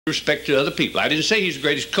respect to other people. I didn't say he's the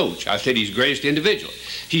greatest coach. I said he's the greatest individual.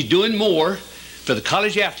 He's doing more for the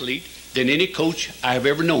college athlete than any coach I have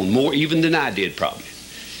ever known, more even than I did probably,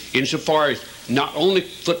 insofar as not only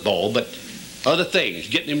football but other things,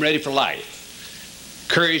 getting him ready for life.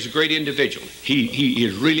 Curry's a great individual. He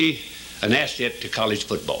is really an asset to college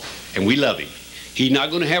football, and we love him. He's not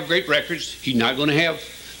going to have great records. He's not going to have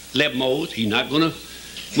Lebmos. He's not going to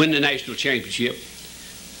win the national championship.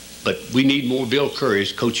 But we need more Bill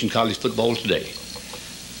Currys coaching college football today.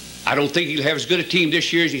 I don't think he'll have as good a team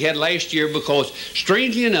this year as he had last year because,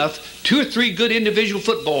 strangely enough, 2 or 3 good individual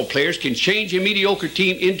football players can change a mediocre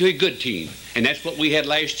team into a good team. And that's what we had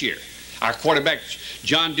last year. Our quarterback,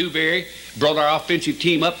 John Dewberry, brought our offensive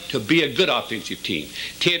team up to be a good offensive team.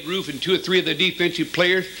 Ted Roof and 2 or 3 of the defensive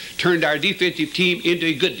players turned our defensive team into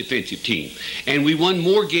a good defensive team. And we won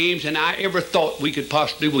more games than I ever thought we could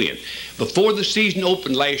possibly win. Before the season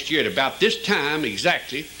opened last year, at about this time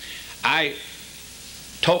exactly, I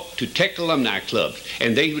talked to Tech alumni clubs,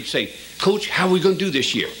 and they would say, "Coach, how are we going to do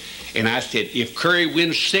this year?" And I said, if Curry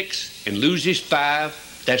wins 6 and loses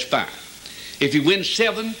 5, that's fine. If he wins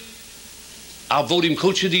 7, I'll vote him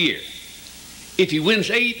Coach of the Year. If he wins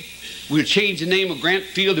 8, we'll change the name of Grant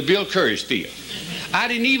Field to Bill Curry's Field. I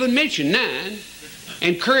didn't even mention 9,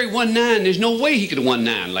 and Curry won 9. There's no way he could have won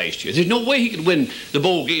 9 last year. There's no way he could win the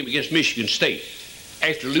bowl game against Michigan State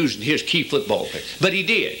after losing his key football player. But he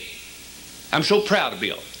did. I'm so proud of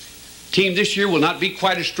Bill. Team this year will not be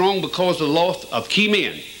quite as strong because of the loss of key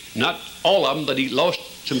men. Not all of them, but he lost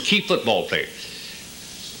some key football players.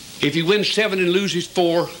 If he wins 7 and loses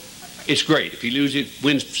 4, it's great. If he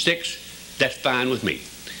wins 6, that's fine with me.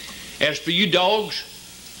 As for you dogs,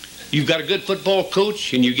 you've got a good football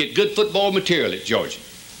coach and you get good football material at Georgia.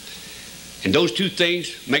 And those 2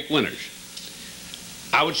 things make winners.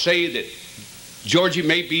 I would say that Georgia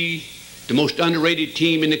may be the most underrated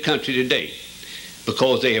team in the country today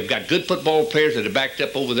because they have got good football players that are backed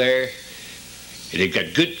up over there, and they've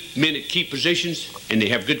got good men at key positions, and they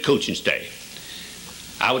have good coaching staff.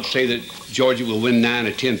 I would say that Georgia will win 9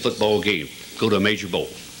 or 10 football games, go to a major bowl.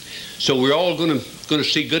 So we're all going to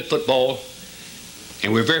see good football,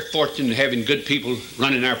 and we're very fortunate in having good people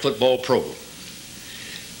running our football program.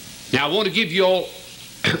 Now I want to give you all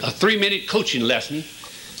a 3-minute coaching lesson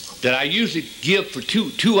that I usually give for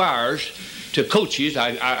 2 hours to coaches.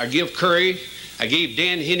 I give Curry, I gave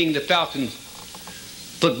Dan Henning, the Falcon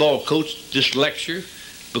football coach, this lecture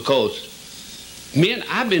because, men,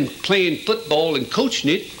 I've been playing football and coaching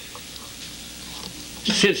it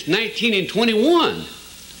since 1921.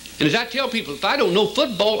 And as I tell people, if I don't know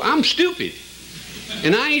football, I'm stupid.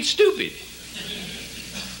 And I ain't stupid.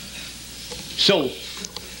 So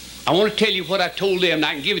I want to tell you what I told them, and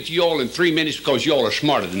I can give it to you all in 3 minutes because you all are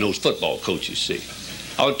smarter than those football coaches, see.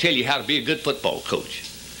 I'll tell you how to be a good football coach.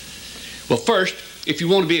 Well, first, if you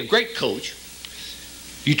want to be a great coach,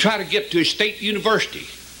 you try to get to a state university,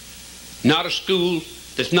 not a school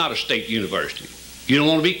that's not a state university. You don't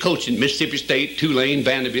want to be coaching Mississippi State, Tulane,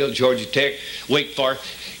 Vanderbilt, Georgia Tech, Wake Forest.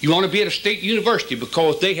 You want to be at a state university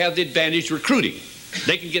because they have the advantage recruiting.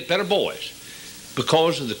 They can get better boys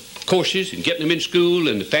because of the courses and getting them in school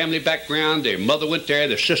and the family background. Their mother went there,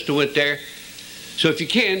 their sister went there. So if you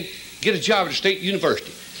can, get a job at a state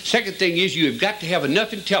university. Second thing is you have got to have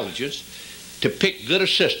enough intelligence to pick good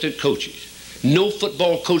assistant coaches. No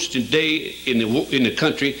football coach today in the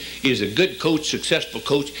country is a good coach, successful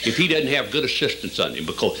coach, if he doesn't have good assistants on him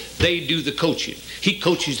because they do the coaching. He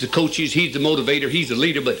coaches the coaches, he's the motivator, he's the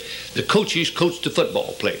leader, but the coaches coach the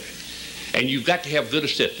football players. And you've got to have good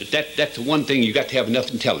assistants. That's the one thing, you've got to have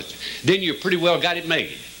enough intelligence. Then you've pretty well got it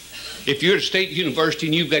made. If you're at a state university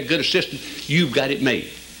and you've got good assistants, you've got it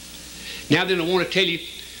made. Now then I want to tell you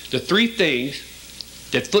the 3 things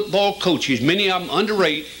that football coaches, many of them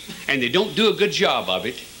underrate, and they don't do a good job of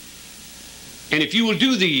it. And if you will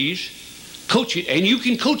do these, coach it, and you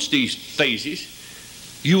can coach these phases,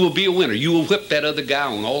 you will be a winner. You will whip that other guy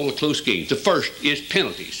on all the close games. The first is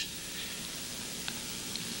penalties.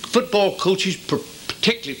 Football coaches,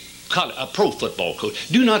 particularly a pro football coach,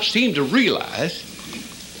 do not seem to realize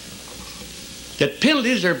that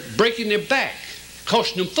penalties are breaking their back,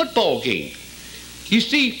 costing them football games. You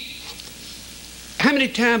see, how many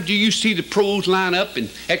times do you see the pros line up and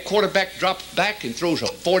that quarterback drops back and throws a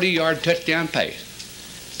 40-yard touchdown pass?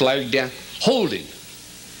 Flag down, holding.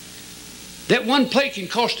 That one play can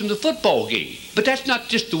cost him the football game. But that's not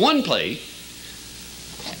just the one play.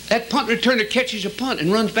 That punt returner catches a punt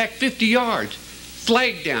and runs back 50 yards.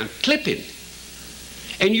 Flag down, clipping.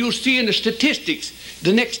 And you'll see in the statistics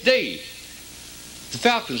the next day, the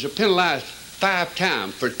Falcons are penalized 5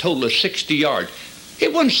 times for a total of 60 yards.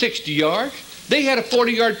 It wasn't 60 yards. They had a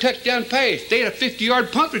 40-yard touchdown pass. They had a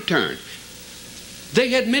 50-yard punt return. They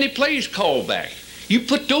had many plays called back. You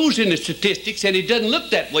put those in the statistics, and it doesn't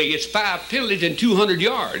look that way. It's 5 penalties and 200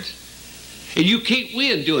 yards. And you can't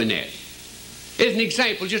win doing that. As an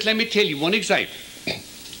example, just let me tell you one example.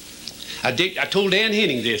 I told Dan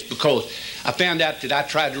Henning this because I found out that I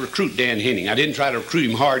tried to recruit Dan Henning. I didn't try to recruit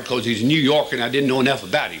him hard because he's a New Yorker and I didn't know enough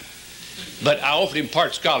about him. But I offered him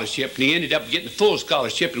part scholarship, and he ended up getting a full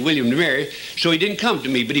scholarship at William & Mary, so he didn't come to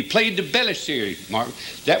me. But he played the Belly series, Mark.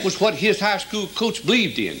 That was what his high school coach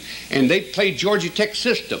believed in. And they played Georgia Tech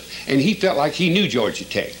system, and he felt like he knew Georgia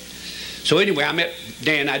Tech. So anyway, I met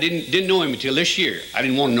Dan. I didn't know him until this year. I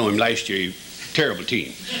didn't want to know him last year. He was a terrible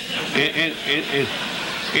team.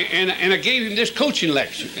 And I gave him this coaching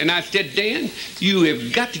lecture. And I said, Dan, you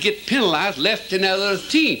have got to get penalized less than that other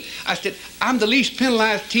team. I said, I'm the least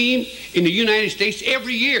penalized team in the United States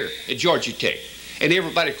every year at Georgia Tech. And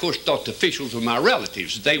everybody, of course, thought the officials were my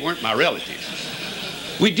relatives. They weren't my relatives.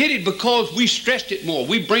 We did it because we stressed it more.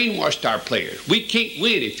 We brainwashed our players. We can't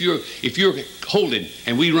win if you're holding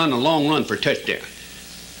and we run a long run for a touchdown.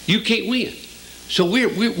 You can't win. So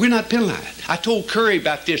we're not penalized. I told Curry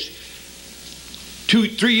about this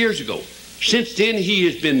 3 years ago. Since then, he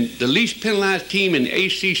has been the least penalized team in the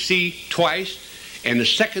ACC twice and the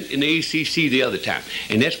second in the ACC the other time.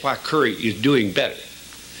 And that's why Curry is doing better.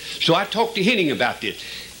 So I talked to Henning about this.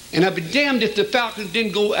 And I'd be damned if the Falcons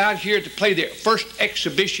didn't go out here to play their first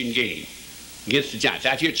exhibition game against the Giants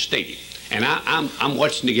out here at the stadium. And I'm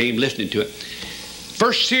watching the game, listening to it.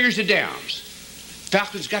 First series of downs.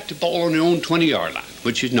 Falcons got the ball on their own 20-yard line,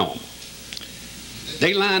 which is normal.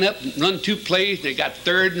 They line up and run 2 plays, and they got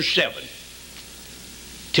 3rd and 7.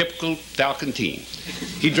 Typical Falcon team.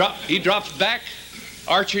 He drops back,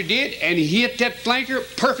 Archer did, and he hit that flanker.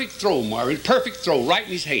 Perfect throw, Marvin. Perfect throw, right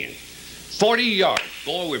in his hand. 40 yards.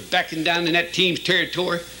 Boy, we're backing down in that team's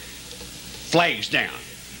territory. Flags down.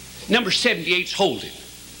 Number 78's holding.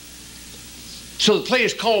 So the play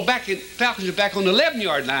is called back, and Falcons are back on the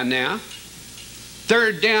 11-yard line now.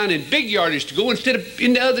 3rd down and big yardage to go instead of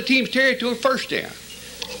in the other team's territory, 1st down.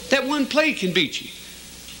 That one play can beat you.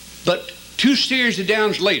 But 2 series of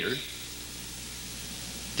downs later,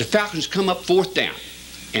 the Falcons come up 4th down.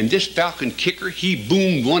 And this Falcon kicker, he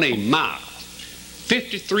boomed one a mile.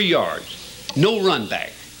 53 yards. No run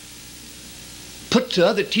back. Puts the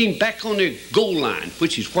other team back on their goal line,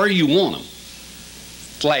 which is where you want them.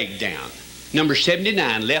 Flag down. Number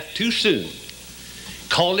 79 left too soon.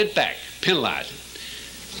 Called it back. Penalized it.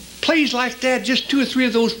 Plays like that, just 2 or 3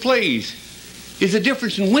 of those plays, is the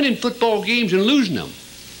difference in winning football games and losing them.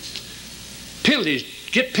 Penalties,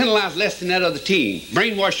 get penalized less than that other team.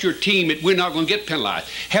 Brainwash your team that we're not going to get penalized.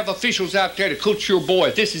 Have officials out there to coach your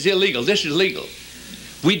boys. This is illegal. This is legal.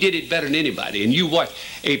 We did it better than anybody. And you watch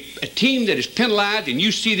a team that is penalized, and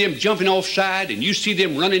you see them jumping offside, and you see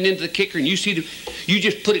them running into the kicker, and you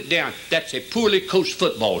just put it down. That's a poorly coached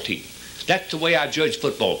football team. That's the way I judge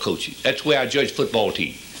football coaches. That's the way I judge football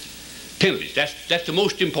teams. Penalties. That's the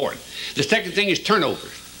most important. The second thing is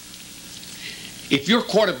turnovers. If your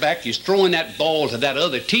quarterback is throwing that ball to that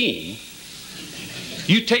other team,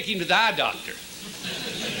 you take him to the eye doctor.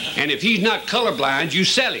 And if he's not colorblind, you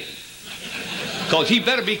sell him. Because he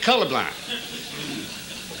better be colorblind.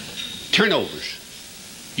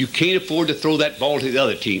 Turnovers. You can't afford to throw that ball to the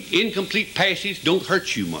other team. Incomplete passes don't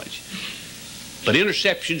hurt you much. But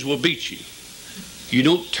interceptions will beat you. You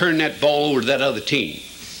don't turn that ball over to that other team.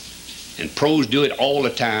 And pros do it all the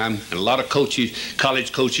time. And a lot of coaches,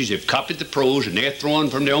 college coaches, have copied the pros, and they're throwing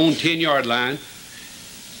from their own 10-yard line.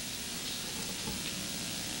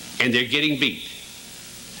 And they're getting beat.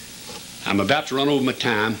 I'm about to run over my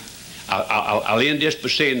time. I'll end this by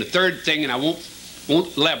saying the third thing, and I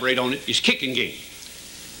won't elaborate on it, is kicking game.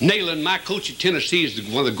 Nayland, my coach at Tennessee, is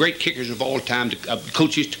one of the great kickers of all time,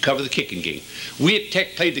 coaches to cover the kicking game. We at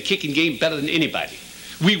Tech played the kicking game better than anybody.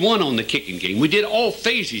 We won on the kicking game. We did all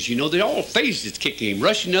phases, you know. They're all phases of the kicking game.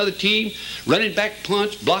 Rushing the other team, running back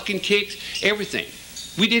punts, blocking kicks, everything.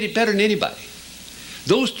 We did it better than anybody.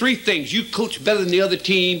 Those 3 things, you coach better than the other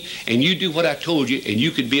team, and you do what I told you, and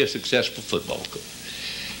you can be a successful football coach.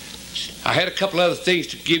 I had a couple other things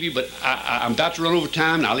to give you, but I'm about to run over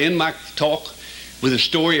time, and I'll end my talk with a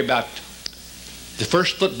story about the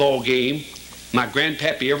first football game my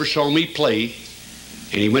grandpappy ever saw me play,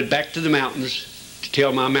 and he went back to the mountains to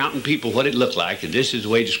tell my mountain people what it looked like, and this is the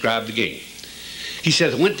way he described the game. He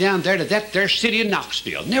says, I went down there to that there city of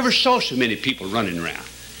Knoxville. Never saw so many people running around.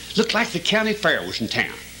 Looked like the county fair was in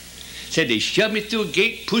town. Said they shoved me through a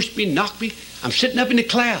gate, pushed me, knocked me. I'm sitting up in the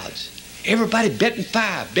clouds. Everybody betting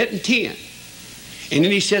 5, betting 10. And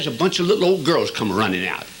then he says a bunch of little old girls come running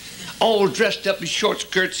out. all dressed up in short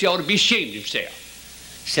skirts. He ought to be ashamed of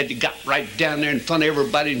himself. Said he got right down there in front of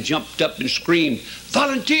everybody and jumped up and screamed,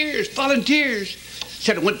 "Volunteers, volunteers!"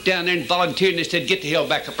 Said I went down there and volunteered, and they said, "Get the hell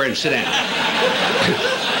back up there and sit down."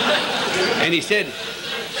 And he said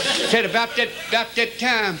about that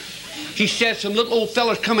time, he said some little old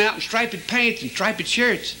fellas coming out in striped pants and striped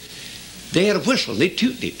shirts. They had a whistle, and they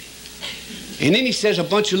tooted it. And then he says a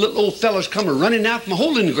bunch of little old fellas come running out from a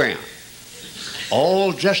hole in the ground,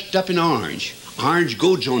 all dressed up in orange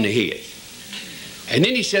gourds on their head. And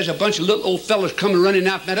then he says a bunch of little old fellas coming running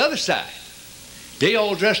out from that other side. They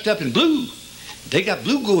all dressed up in blue. They got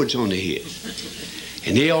blue gourds on their heads.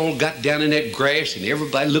 And they all got down in that grass, and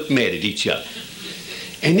everybody looked mad at each other.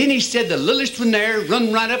 And then he said the littlest one there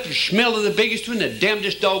run right up and smelled of the biggest one. The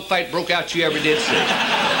damnedest dog fight broke out you ever did see.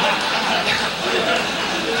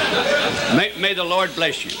 May the Lord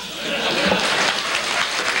bless you.